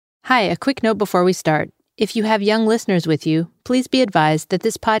Hi, a quick note before we start. If you have young listeners with you, please be advised that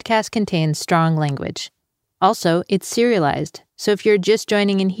this podcast contains strong language. Also, it's serialized, so if you're just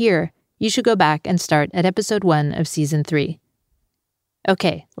joining in here, you should go back and start at episode 1 of season 3.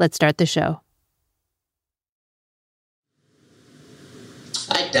 Okay, let's start the show.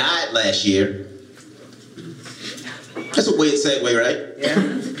 I died last year. That's a weird segue, right? Yeah.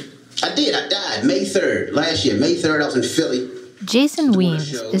 I died May 3rd. Last year, May 3rd, I was in Philly. Jason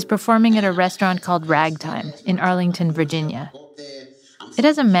Weems is performing at a restaurant called Ragtime in Arlington, Virginia. It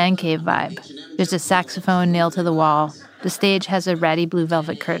has a man cave vibe. There's a saxophone nailed to the wall. The stage has a ratty blue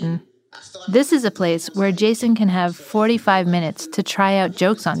velvet curtain. This is a place where Jason can have 45 minutes to try out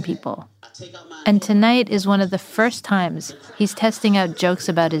jokes on people. And tonight is one of the first times he's testing out jokes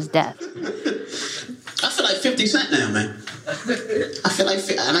about his death. I feel like 50 Cent now, man. I feel like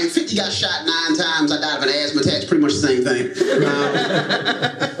 50 got shot 9 times. I died of an asthma attack. It's pretty much the same thing.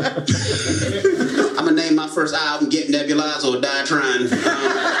 I'm going to name my first album Get Nebulized or Die Trying.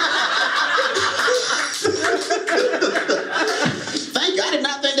 Thank you. I did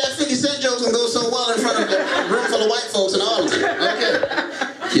not think that 50 Cent joke was going to go so well in front of a room full of white folks in Arlington.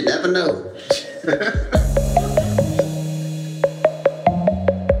 Okay. You never know.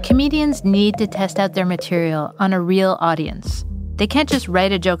 Comedians need to test out their material on a real audience. They can't just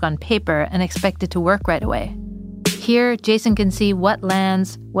write a joke on paper and expect it to work right away. Here, Jason can see what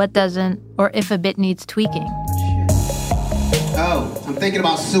lands, what doesn't, or if a bit needs tweaking. Oh, I'm thinking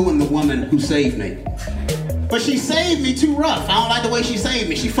about suing the woman who saved me. But she saved me too rough. I don't like the way she saved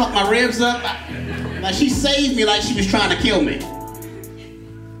me. She fucked my ribs up. Like, she saved me like she was trying to kill me.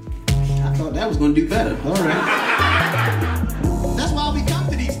 I thought that was going to do better. All right. That's why we come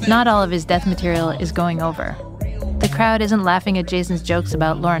to these things. Not all of his death material is going over. The crowd isn't laughing at Jason's jokes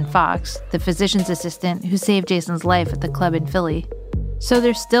about Lauren Fox, the physician's assistant who saved Jason's life at the club in Philly. So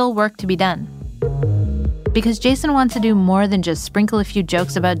there's still work to be done. Because Jason wants to do more than just sprinkle a few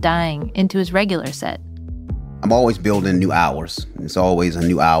jokes about dying into his regular set. I'm always building new hours. It's always a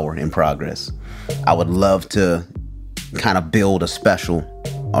new hour in progress. I would love to kind of build a special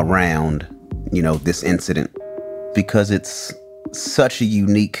around, this incident, because it's such a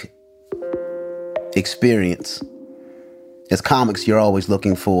unique experience. As comics, you're always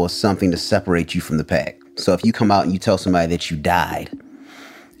looking for something to separate you from the pack. So if you come out and you tell somebody that you died,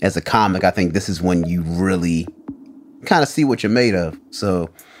 as a comic, I think this is when you really kind of see what you're made of. So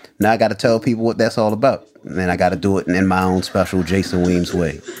now I got to tell people what that's all about. And then I got to do it in my own special Jason Weems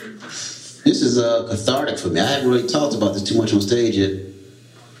way. This is cathartic for me. I haven't really talked about this too much on stage yet.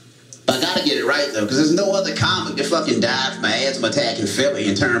 But I gotta get it right, though, because there's no other comic that fucking died from an asthma attack in Philly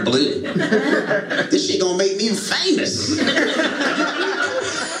and turned blue. This shit gonna make me famous.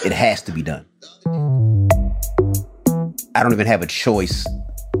 It has to be done. I don't even have a choice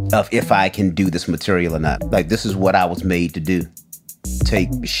of if I can do this material or not. Like, this is what I was made to do. Take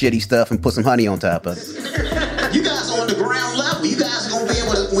shitty stuff and put some honey on top of it. You guys are on the ground level. You guys are gonna be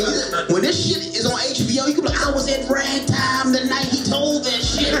able to, when this shit is on HBO, you can be like, I was at Ragtime the night he told that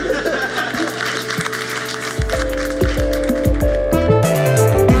shit.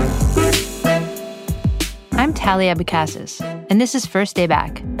 I'm Talia Bukassis, and this is First Day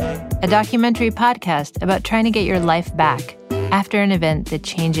Back, a documentary podcast about trying to get your life back after an event that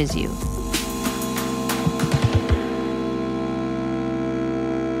changes you.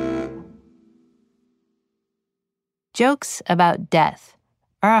 Jokes about death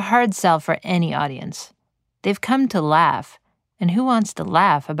are a hard sell for any audience. They've come to laugh, and who wants to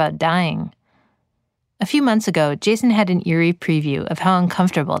laugh about dying? A few months ago, Jason had an eerie preview of how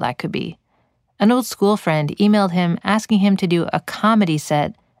uncomfortable that could be. An old school friend emailed him asking him to do a comedy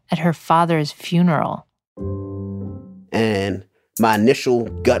set at her father's funeral. And my initial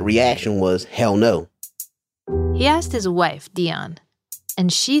gut reaction was, hell no. He asked his wife, Dion,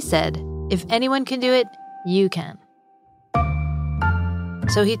 and she said, if anyone can do it, you can.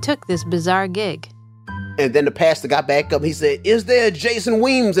 So he took this bizarre gig. And then the pastor got back up. He said, is there a Jason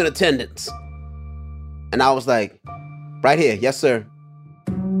Weems in attendance? And I was like, right here. Yes, sir.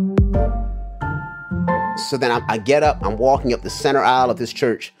 So then I get up. I'm walking up the center aisle of this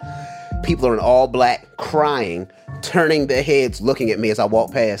church. People are in all black, crying, turning their heads, looking at me as I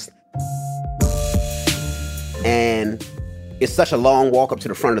walk past. And it's such a long walk up to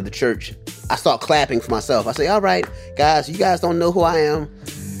the front of the church. I start clapping for myself. I say, all right, guys, you guys don't know who I am.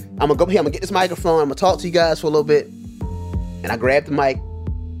 I'm going to go here. I'm going to get this microphone. I'm going to talk to you guys for a little bit. And I grab the mic.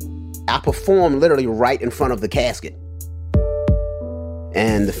 I perform literally right in front of the casket.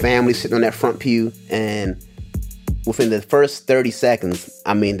 And the family sitting on that front pew. And within the first 30 seconds,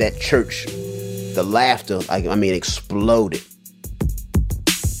 I mean, that church, the laughter, exploded.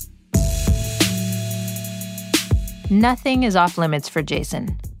 Nothing is off limits for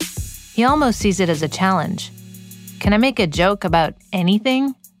Jason. He almost sees it as a challenge. Can I make a joke about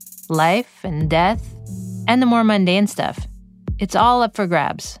anything? Life and death? And the more mundane stuff. It's all up for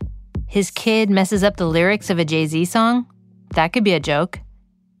grabs. His kid messes up the lyrics of a Jay-Z song? That could be a joke.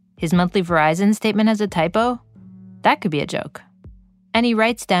 His monthly Verizon statement has a typo? That could be a joke. And he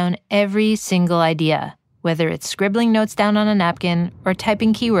writes down every single idea, whether it's scribbling notes down on a napkin or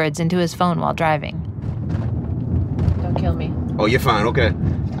typing keywords into his phone while driving. Don't kill me. Oh, you're fine, okay.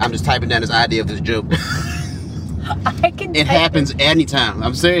 I'm just typing down this idea of this joke. It happens anytime.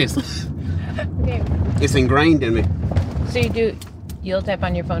 I'm serious. Okay. It's ingrained in me. So you'll type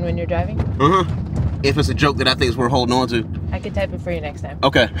on your phone when you're driving? If it's a joke that I think is worth holding on to. I could type it for you next time.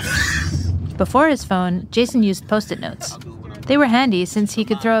 Okay. Before his phone, Jason used Post-it notes. They were handy since he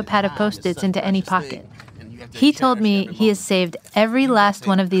could throw a pad of Post-its into any pocket. He told me he has saved every last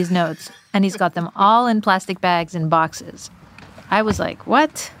one of these notes, and he's got them all in plastic bags and boxes. I was like,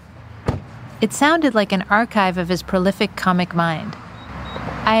 what? It sounded like an archive of his prolific comic mind.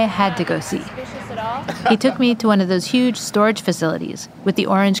 I had to go see. He took me to one of those huge storage facilities with the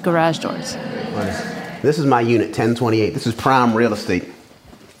orange garage doors. This is my unit, 1028. This is prime real estate.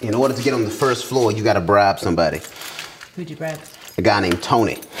 In order to get on the first floor, you got to bribe somebody. Who'd you bribe? A guy named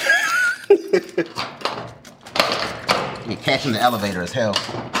Tony. You catch in the elevator as hell.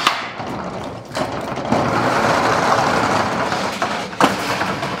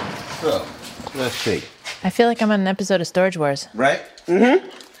 So, let's see. I feel like I'm on an episode of Storage Wars. Right?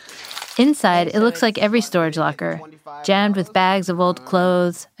 Inside, it looks like every storage locker, jammed with bags of old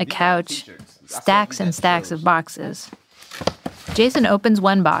clothes, a couch, stacks and stacks of boxes. Jason opens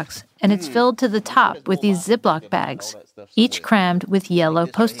one box, and it's filled to the top with these Ziploc bags, each crammed with yellow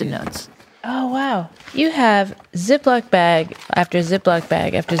Post-it notes. Oh, wow. You have Ziploc bag after Ziploc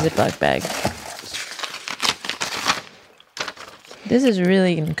bag after Ziploc bag. This is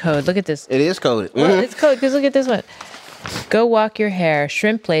really in code. Look at this. It is coded. Well, it's code, because look at this one. Go walk your hair.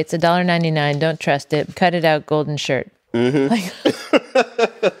 Shrimp plates, $1.99. Don't trust it. Cut it out. Golden shirt. Like,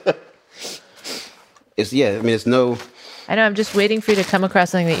 it's no... I know, I'm just waiting for you to come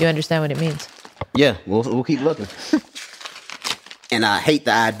across something that you understand what it means. Yeah, we'll keep looking. And I hate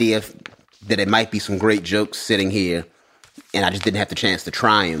the idea that it might be some great jokes sitting here, and I just didn't have the chance to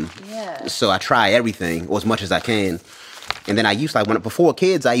try them. Yeah. So I try everything, or as much as I can. And then before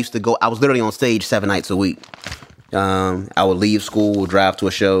kids, I was literally on stage 7 nights a week. I would leave school, drive to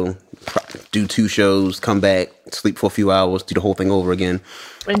a show, do 2 shows, come back, sleep for a few hours, do the whole thing over again.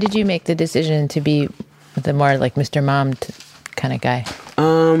 When did you make the decision to be the more like Mr. Mom kind of guy?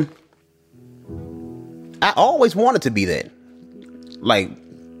 I always wanted to be that. Like,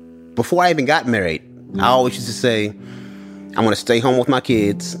 before I even got married, I always used to say, I'm going to stay home with my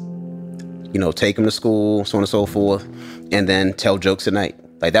kids, take them to school, so on and so forth, and then tell jokes at night.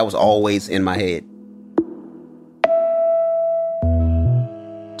 Like, that was always in my head.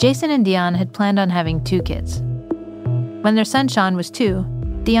 Jason and Dion had planned on having 2 kids. When their son Sean was 2,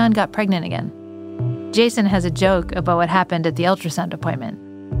 Dion got pregnant again. Jason has a joke about what happened at the ultrasound appointment.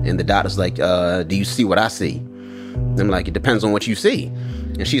 And the doctor's like, do you see what I see? I'm like, it depends on what you see.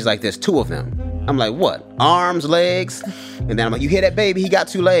 And she's like, there's 2 of them. I'm like, what? Arms, legs? And then I'm like, you hear that, baby? He got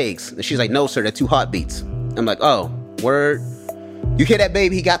 2 legs. And she's like, no, sir, they're 2 heartbeats. I'm like, oh, word? You hear that,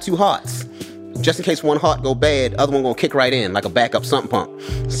 baby? He got 2 hearts. Just in case one heart go bad, other one gonna kick right in like a backup sump pump.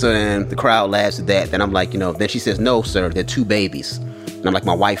 So then the crowd laughs at that. Then I'm like, then she says, no, sir, they're 2 babies. And I'm like,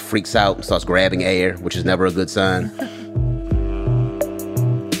 my wife freaks out and starts grabbing air, which is never a good sign.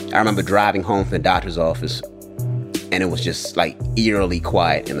 I remember driving home from the doctor's office, and it was just like eerily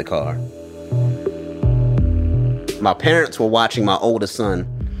quiet in the car. My parents were watching my oldest son.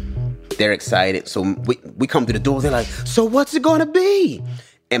 They're excited. So we come to the door. They're like, so what's it gonna be?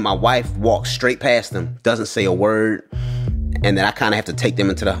 And my wife walks straight past them, doesn't say a word. And then I kind of have to take them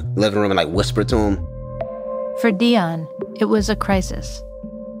into the living room and like whisper to them. For Dion, it was a crisis.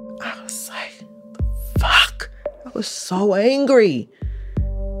 I was like, fuck. I was so angry.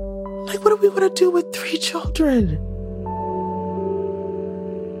 Like, what are we going to do with 3 children?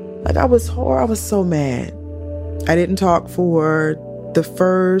 Like, I was so mad. I didn't talk for the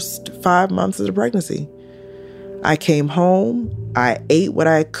first 5 months of the pregnancy. I came home. I ate what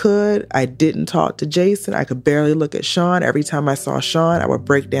I could. I didn't talk to Jason. I could barely look at Sean. Every time I saw Sean, I would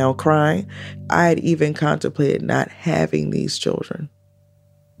break down crying. I had even contemplated not having these children.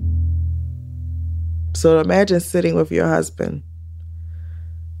 So imagine sitting with your husband,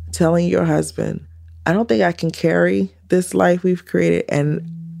 telling your husband, I don't think I can carry this life we've created, and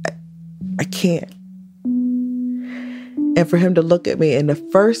I can't. And for him to look at me, and the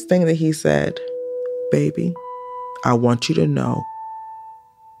first thing that he said, baby, I want you to know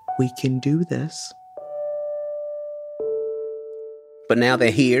we can do this. But now they're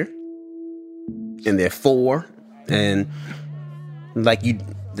here, and they're 4, and like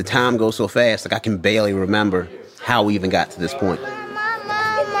the time goes so fast, like I can barely remember how we even got to this point.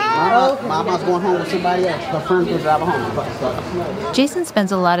 Mama's going home with somebody else. Her friends will drive her home. Jason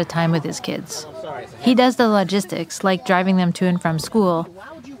spends a lot of time with his kids. He does the logistics, like driving them to and from school,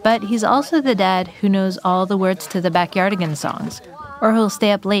 but he's also the dad who knows all the words to the Backyardigans songs, or who'll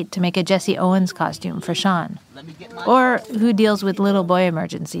stay up late to make a Jesse Owens costume for Sean, or who deals with little boy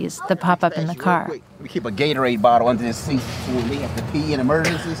emergencies that pop up in the car. We keep a Gatorade bottle under this seat so when we have to pee in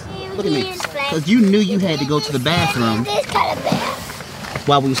emergencies. Look at me, because you knew you had to go to the bathroom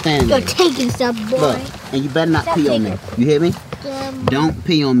while we were standing there. You're taking stuff, boy. Look, and you better not pee on me. You hear me? Don't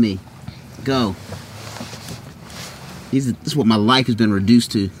pee on me. Go. This is what my life has been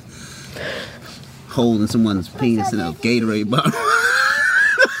reduced to. Holding someone's penis in a Gatorade bottle.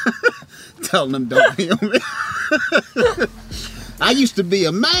 Telling them don't pee on me. I used to be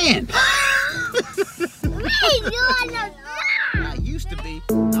a man. I used to be.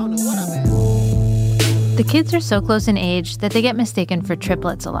 I don't know what I'm at. The kids are so close in age that they get mistaken for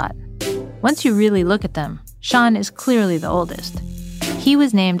triplets a lot. Once you really look at them, Sean is clearly the oldest. He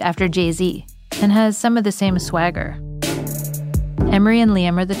was named after Jay-Z and has some of the same swagger. Emery and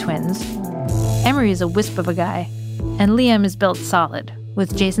Liam are the twins. Emery is a wisp of a guy, and Liam is built solid,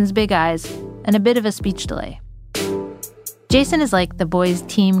 with Jason's big eyes and a bit of a speech delay. Jason is like the boys'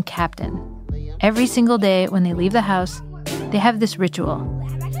 team captain. Every single day when they leave the house, they have this ritual.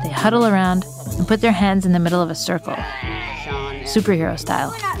 They huddle around and put their hands in the middle of a circle, superhero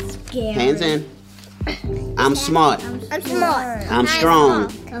style. Hands in. I'm smart. I'm smart. I'm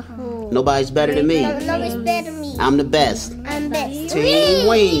strong. Nobody's better than me. Nobody's better than me. I'm the best. I'm best. Team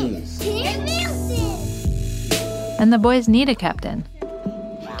wings. And the boys need a captain,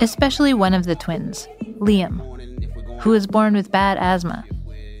 especially one of the twins, Liam, who was born with bad asthma,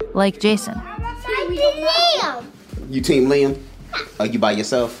 like Jason. Liam. You team Liam? Are you by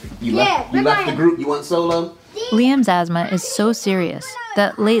yourself? You left the group? You went solo? Liam's asthma is so serious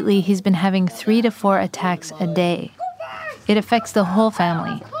that lately he's been having 3 to 4 attacks a day. It affects the whole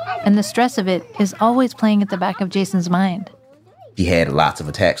family, and the stress of it is always playing at the back of Jason's mind. He had lots of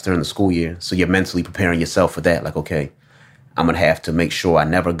attacks during the school year, so you're mentally preparing yourself for that. Like, okay, I'm going to have to make sure I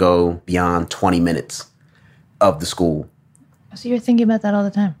never go beyond 20 minutes of the school. So you're thinking about that all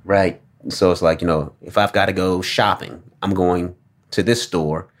the time? Right. So it's like, if I've got to go shopping, I'm going to this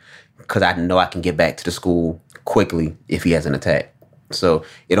store because I know I can get back to the school quickly if he has an attack. So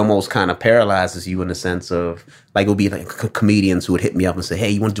it almost kind of paralyzes you in the sense of, like, it would be like comedians who would hit me up and say, hey,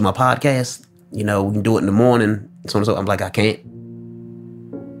 you want to do my podcast? We can do it in the morning. So I'm like, I can't.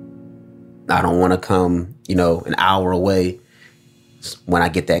 I don't want to come, an hour away when I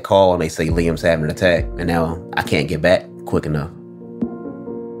get that call and they say Liam's having an attack, and now I can't get back quick enough.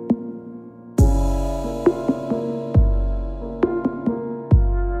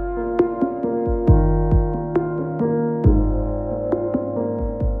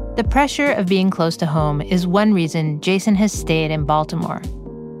 The pressure of being close to home is one reason Jason has stayed in Baltimore.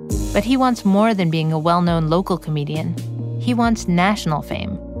 But he wants more than being a well-known local comedian. He wants national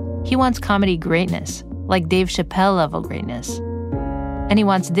fame. He wants comedy greatness, like Dave Chappelle level greatness. And he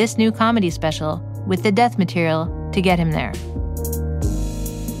wants this new comedy special with the death material to get him there.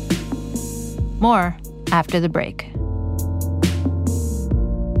 More after the break.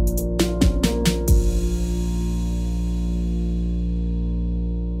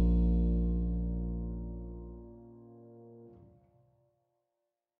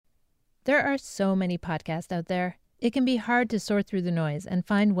 There are so many podcasts out there, it can be hard to sort through the noise and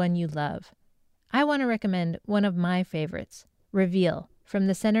find one you love. I want to recommend one of my favorites, Reveal, from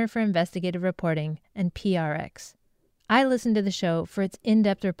the Center for Investigative Reporting and PRX. I listen to the show for its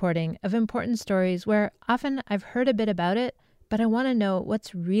in-depth reporting of important stories where often I've heard a bit about it, but I want to know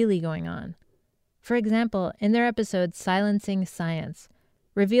what's really going on. For example, in their episode Silencing Science,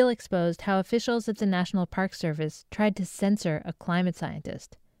 Reveal exposed how officials at the National Park Service tried to censor a climate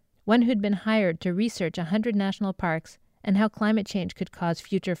scientist, one who'd been hired to research 100 national parks and how climate change could cause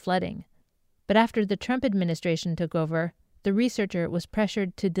future flooding. But after the Trump administration took over, the researcher was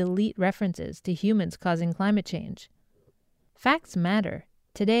pressured to delete references to humans causing climate change. Facts matter,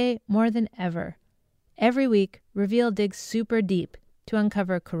 today more than ever. Every week, Reveal digs super deep to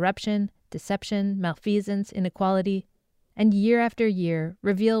uncover corruption, deception, malfeasance, inequality. And year after year,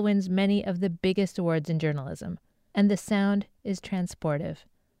 Reveal wins many of the biggest awards in journalism. And the sound is transportive.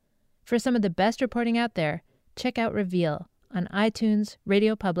 For some of the best reporting out there, check out Reveal on iTunes,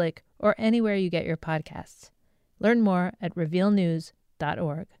 Radio Public, or anywhere you get your podcasts. Learn more at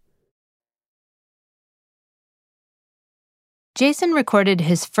revealnews.org. Jason recorded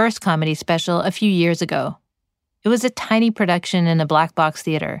his first comedy special a few years ago. It was a tiny production in a black box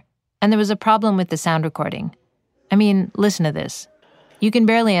theater, and there was a problem with the sound recording. I mean, listen to this. You can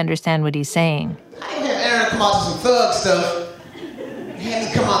barely understand what he's saying. I ain't have Aaron come out to some thug stuff. He had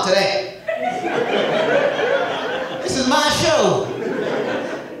me come out to that. This is my show.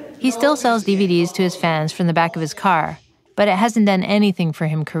 He still sells DVDs to his fans from the back of his car, but it hasn't done anything for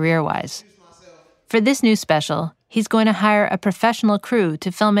him career-wise. For this new special, he's going to hire a professional crew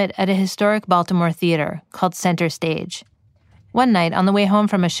to film it at a historic Baltimore theater called Center Stage. One night, on the way home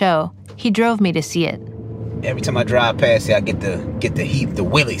from a show, he drove me to see it. Every time I drive past it, I get the heat, the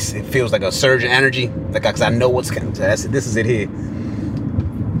willies. It feels like a surge of energy, because I know what's coming. So this is it here.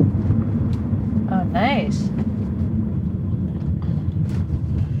 Oh, nice.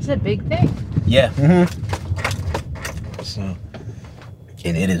 It's a big thing. Yeah. So,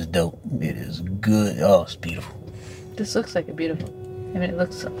 and it is dope. It is good. Oh, it's beautiful. This looks like a beautiful. I mean, it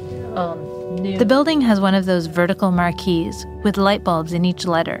looks new. The building has one of those vertical marquees with light bulbs in each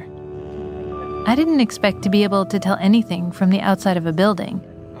letter. I didn't expect to be able to tell anything from the outside of a building.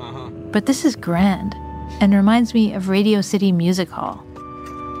 But this is grand and reminds me of Radio City Music Hall.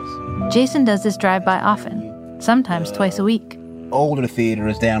 Jason does this drive-by often, sometimes twice a week. Older theater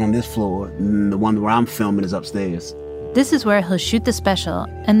is down on this floor, and the one where I'm filming is upstairs. This is where he'll shoot the special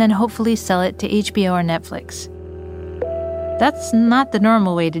and then hopefully sell it to HBO or Netflix. That's not the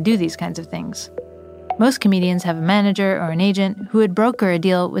normal way to do these kinds of things. Most comedians have a manager or an agent who would broker a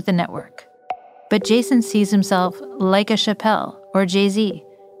deal with the network. But Jason sees himself like a Chappelle or Jay-Z,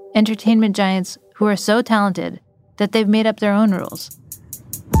 entertainment giants who are so talented that they've made up their own rules.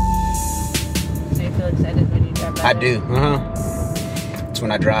 So you feel excited when you drive by? I do, It's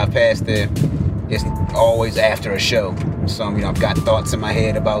when I drive past there. It's always after a show. So, I've got thoughts in my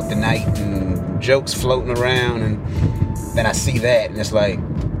head about the night and jokes floating around, and then I see that, and it's like,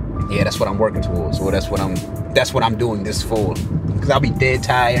 yeah, that's what I'm working towards, or that's what I'm doing this for. Because I'll be dead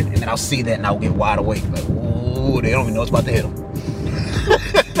tired, and then I'll see that, and I'll get wide awake. Like, ooh, they don't even know what's about to hit them.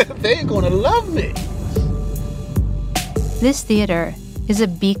 They're gonna love me. This theater is a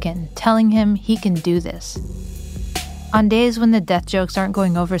beacon telling him he can do this. On days when the death jokes aren't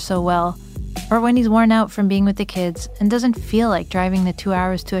going over so well, or when he's worn out from being with the kids and doesn't feel like driving the 2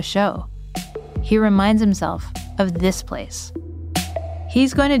 hours to a show, he reminds himself of this place.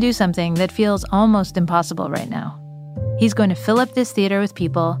 He's going to do something that feels almost impossible right now. He's going to fill up this theater with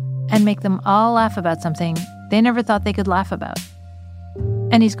people and make them all laugh about something they never thought they could laugh about.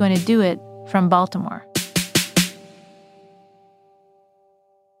 And he's going to do it from Baltimore.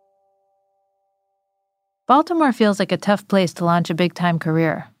 Baltimore feels like a tough place to launch a big-time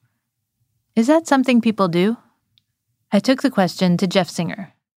career. Is that something people do? I took the question to Jeff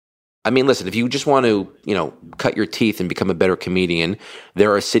Singer. I mean, listen, if you just want to, cut your teeth and become a better comedian,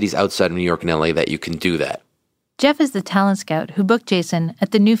 there are cities outside of New York and LA that you can do that. Jeff is the talent scout who booked Jason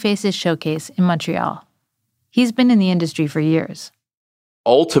at the New Faces Showcase in Montreal. He's been in the industry for years.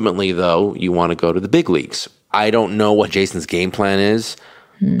 Ultimately, though, you want to go to the big leagues. I don't know what Jason's game plan is,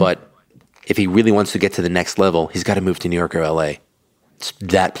 but if he really wants to get to the next level, he's got to move to New York or LA. It's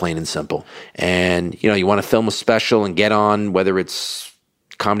that plain and simple. And, you want to film a special and get on, whether it's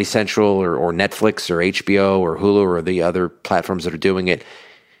Comedy Central or Netflix or HBO or Hulu or the other platforms that are doing it,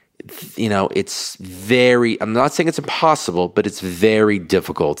 it's very, I'm not saying it's impossible, but it's very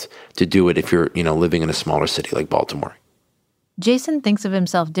difficult to do it if you're, living in a smaller city like Baltimore. Jason thinks of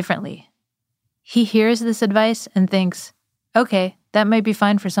himself differently. He hears this advice and thinks, okay, that might be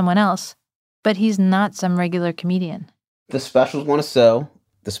fine for someone else, but he's not some regular comedian. The special's going to sell.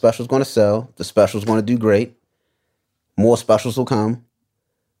 The special's going to sell. The special's going to do great. More specials will come.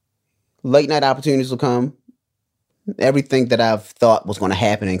 Late night opportunities will come. Everything that I've thought was going to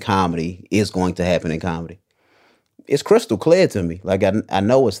happen in comedy is going to happen in comedy. It's crystal clear to me. Like, I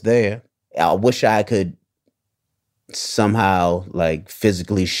know it's there. I wish I could somehow,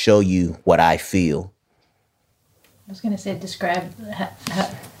 physically show you what I feel. I was going to say describe.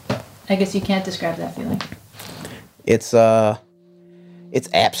 I guess you can't describe that feeling. It's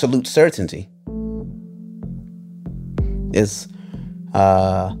absolute certainty. It's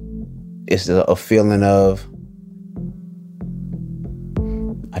a feeling of,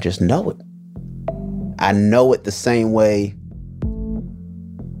 I just know it. I know it the same way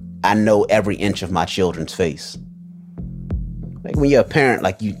I know every inch of my children's face. Like when you're a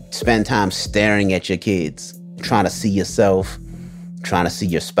parent, you spend time staring at your kids, trying to see yourself, trying to see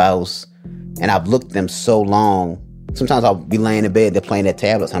your spouse. And I've looked at them so long. Sometimes I'll be laying in bed, they're playing their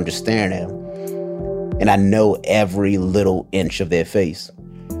tablets, I'm just staring at them. And I know every little inch of their face.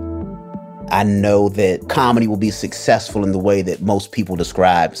 I know that comedy will be successful in the way that most people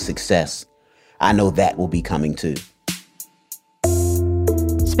describe success. I know that will be coming too.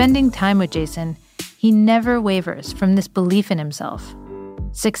 Spending time with Jason, he never wavers from this belief in himself.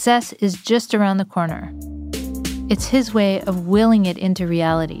 Success is just around the corner. It's his way of willing it into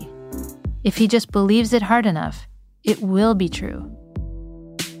reality. If he just believes it hard enough, it will be true.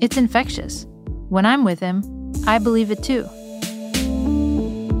 It's infectious. When I'm with him, I believe it too.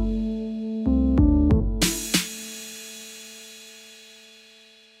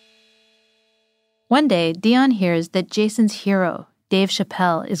 One day, Dion hears that Jason's hero, Dave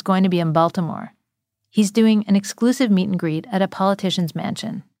Chappelle, is going to be in Baltimore. He's doing an exclusive meet and greet at a politician's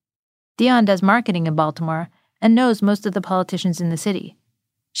mansion. Dion does marketing in Baltimore and knows most of the politicians in the city.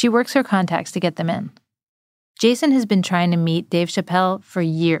 She works her contacts to get them in. Jason has been trying to meet Dave Chappelle for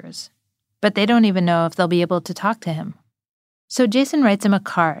years, but they don't even know if they'll be able to talk to him. So Jason writes him a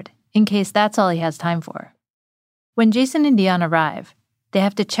card, in case that's all he has time for. When Jason and Dion arrive, they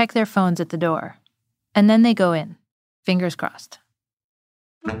have to check their phones at the door. And then they go in, fingers crossed.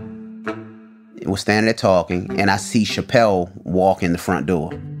 We're standing there talking, and I see Chappelle walk in the front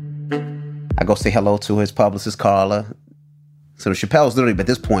door. I go say hello to his publicist, Carla. So Chappelle's literally, at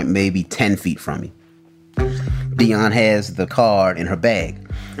this point, maybe 10 feet from me. Dion has the card in her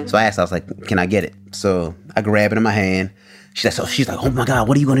bag. So I asked, I was like, can I get it? So I grab it in my hand. She's like, oh my God,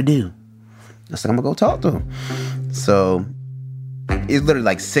 what are you going to do? I said, I'm going to go talk to him. So it's literally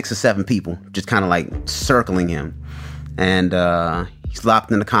like 6 or 7 people just kind of like circling him. And he's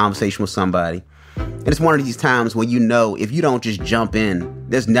locked in a conversation with somebody. And it's one of these times when you know if you don't just jump in,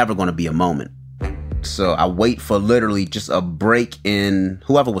 there's never going to be a moment. So I wait for literally just a break in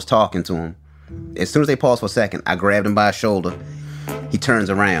whoever was talking to him. As soon as they pause for a second, I grabbed him by his shoulder. He turns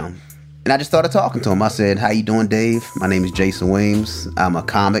around. And I just started talking to him. I said, how you doing, Dave? My name is Jason Weems. I'm a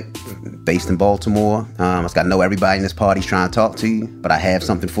comic based in Baltimore. I just got to know everybody in this party's trying to talk to you, but I have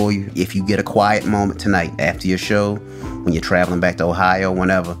something for you. If you get a quiet moment tonight after your show, when you're traveling back to Ohio,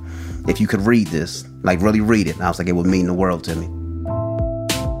 whenever, if you could read this, like really read it. And I was like, it would mean the world to me.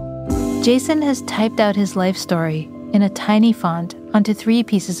 Jason has typed out his life story in a tiny font onto 3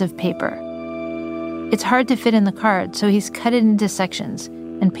 pieces of paper. It's hard to fit in the card, so he's cut it into sections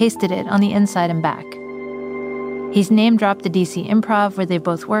and pasted it on the inside and back. He's name-dropped the DC Improv where they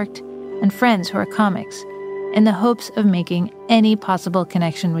both worked, and friends who are comics, in the hopes of making any possible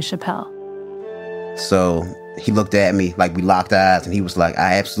connection with Chappelle. So he looked at me like we locked eyes, and he was like,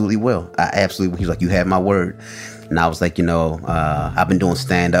 I absolutely will. He's like, you have my word. And I was like, I've been doing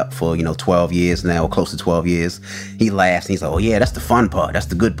stand-up for, 12 years now, close to 12 years. He laughs, and he's like, oh yeah, that's the fun part. That's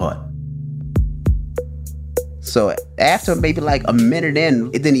the good part. So after maybe like a minute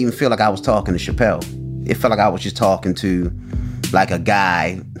in, it didn't even feel like I was talking to Chappelle. It felt like I was just talking to like a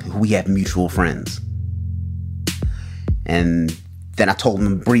guy who we have mutual friends. And then I told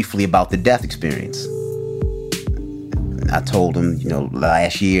him briefly about the death experience. I told him,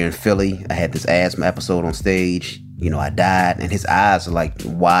 last year in Philly, I had this asthma episode on stage. I died, and his eyes are like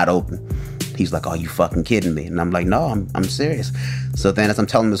wide open. He's like, are you fucking kidding me? And I'm like, no, I'm serious. So then as I'm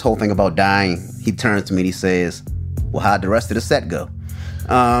telling him this whole thing about dying, he turns to me and he says, well, how'd the rest of the set go?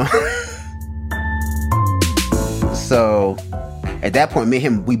 So at that point, me and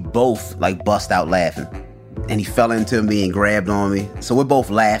him, we both like bust out laughing. And he fell into me and grabbed on me. So we're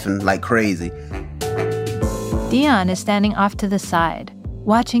both laughing like crazy. Dion is standing off to the side,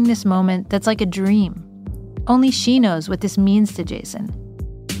 watching this moment that's like a dream. Only she knows what this means to Jason.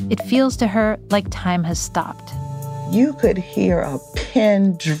 It feels to her like time has stopped. You could hear a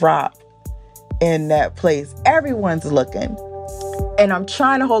pin drop in that place. Everyone's looking. And I'm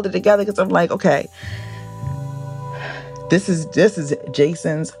trying to hold it together because I'm like, okay, this is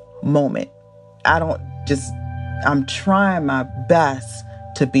Jason's moment. I'm trying my best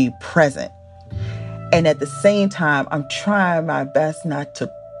to be present. And at the same time, I'm trying my best not to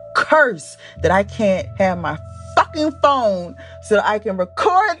curse that I can't have my fucking phone so that I can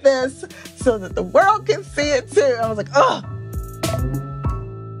record this so that the world can see it too. I was like, ugh.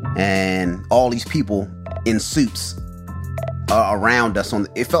 And all these people in suits are around us.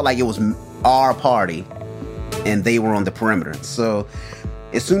 It felt like it was our party and they were on the perimeter. So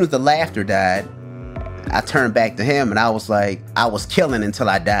as soon as the laughter died, I turned back to him and I was like, I was killing until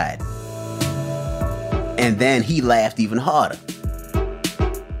I died. And then he laughed even harder.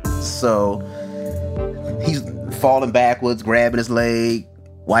 So he's falling backwards, grabbing his leg,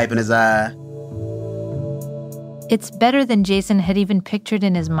 wiping his eye. It's better than Jason had even pictured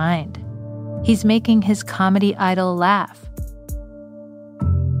in his mind. He's making his comedy idol laugh.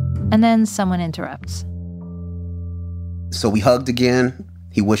 And then someone interrupts. So we hugged again.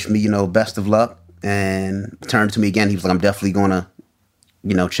 He wished me, best of luck, and turned to me again. He was like, I'm definitely going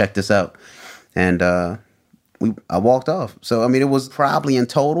to, check this out. And I walked off. So, it was probably in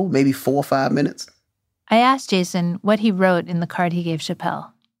total, maybe 4 or 5 minutes. I asked Jason what he wrote in the card he gave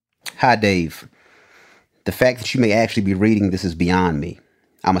Chappelle. Hi, Dave. The fact that you may actually be reading this is beyond me.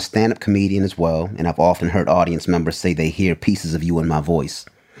 I'm a stand-up comedian as well, and I've often heard audience members say they hear pieces of you in my voice.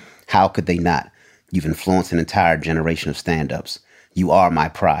 How could they not? You've influenced an entire generation of stand-ups. You are my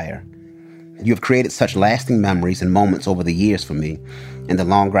prior. You have created such lasting memories and moments over the years for me, and the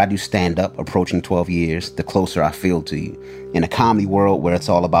longer I do stand-up, approaching 12 years, the closer I feel to you. In a comedy world where it's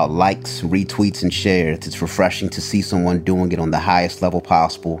all about likes, retweets, and shares, it's refreshing to see someone doing it on the highest level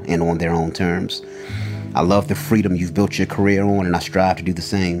possible and on their own terms. I love the freedom you've built your career on, and I strive to do the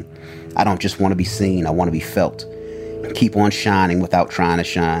same. I don't just want to be seen, I want to be felt. Keep on shining without trying to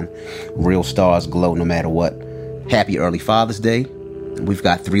shine. Real stars glow no matter what. Happy early Father's Day. We've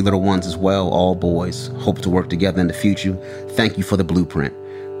got 3 little ones as well, all boys. Hope to work together in the future. Thank you for the blueprint.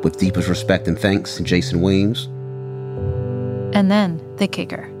 With deepest respect and thanks, Jason Weems. And then the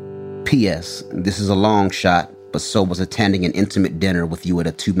kicker. P.S. This is a long shot, but so was attending an intimate dinner with you at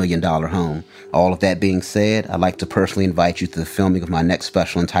a $2 million home. All of that being said, I'd like to personally invite you to the filming of my next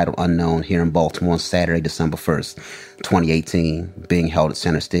special entitled Unknown here in Baltimore on Saturday, December 1st, 2018, being held at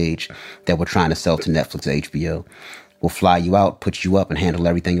Center Stage, that we're trying to sell to Netflix or HBO. We'll fly you out, put you up, and handle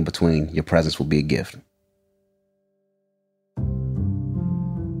everything in between. Your presence will be a gift.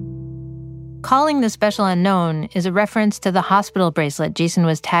 Calling the special Unknown is a reference to the hospital bracelet Jason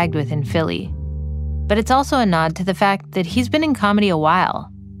was tagged with in Philly. But it's also a nod to the fact that he's been in comedy a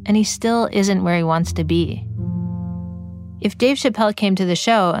while, and he still isn't where he wants to be. If Dave Chappelle came to the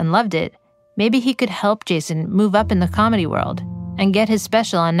show and loved it, maybe he could help Jason move up in the comedy world and get his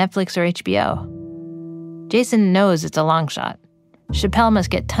special on Netflix or HBO. Jason knows it's a long shot. Chappelle must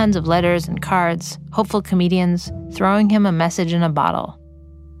get tons of letters and cards, hopeful comedians throwing him a message in a bottle,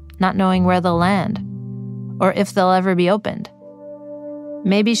 not knowing where they'll land, or if they'll ever be opened.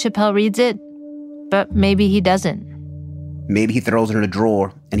 Maybe Chappelle reads it, but maybe he doesn't. Maybe he throws it in a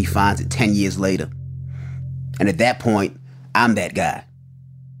drawer and he finds it 10 years later. And at that point, I'm that guy.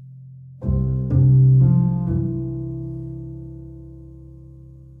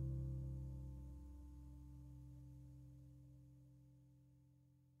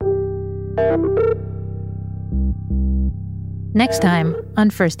 Next time on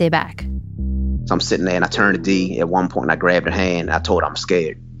First Day Back. So I'm sitting there and I turned to D at one point and I grabbed her hand and I told her I'm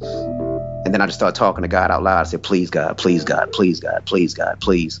scared. And then I just started talking to God out loud. I said, please, God, please, God, please, God, please, God,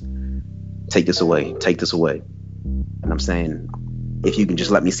 please. Take this away. Take this away. And I'm saying, if you can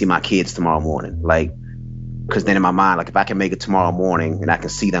just let me see my kids tomorrow morning. Because then in my mind, if I can make it tomorrow morning and I can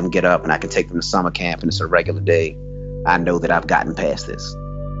see them get up and I can take them to summer camp and it's a regular day, I know that I've gotten past this.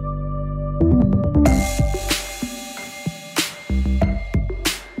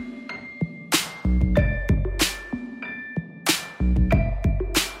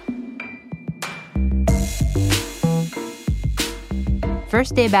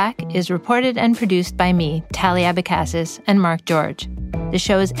 First Day Back is reported and produced by me, Tally Abecassis, and Mark George. The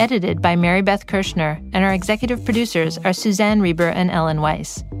show is edited by Mary Beth Kirshner, and our executive producers are Suzanne Reber and Ellen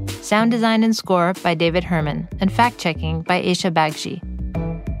Weiss. Sound design and score by David Herman, and fact-checking by Aisha Bagshi.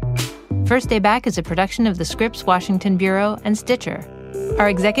 First Day Back is a production of the Scripps Washington Bureau and Stitcher. Our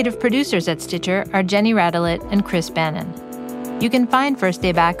executive producers at Stitcher are Jenny Radelet and Chris Bannon. You can find First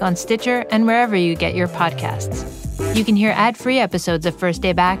Day Back on Stitcher and wherever you get your podcasts. You can hear ad-free episodes of First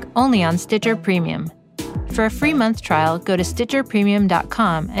Day Back only on Stitcher Premium. For a free month trial, go to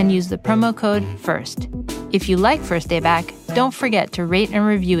StitcherPremium.com and use the promo code FIRST. If you like First Day Back, don't forget to rate and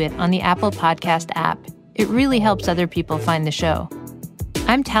review it on the Apple Podcast app. It really helps other people find the show.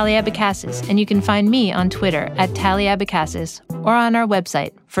 I'm Tally Abecassis, and you can find me on Twitter at Tally Abecassis or on our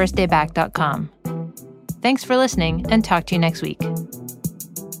website, firstdayback.com. Thanks for listening, and talk to you next week.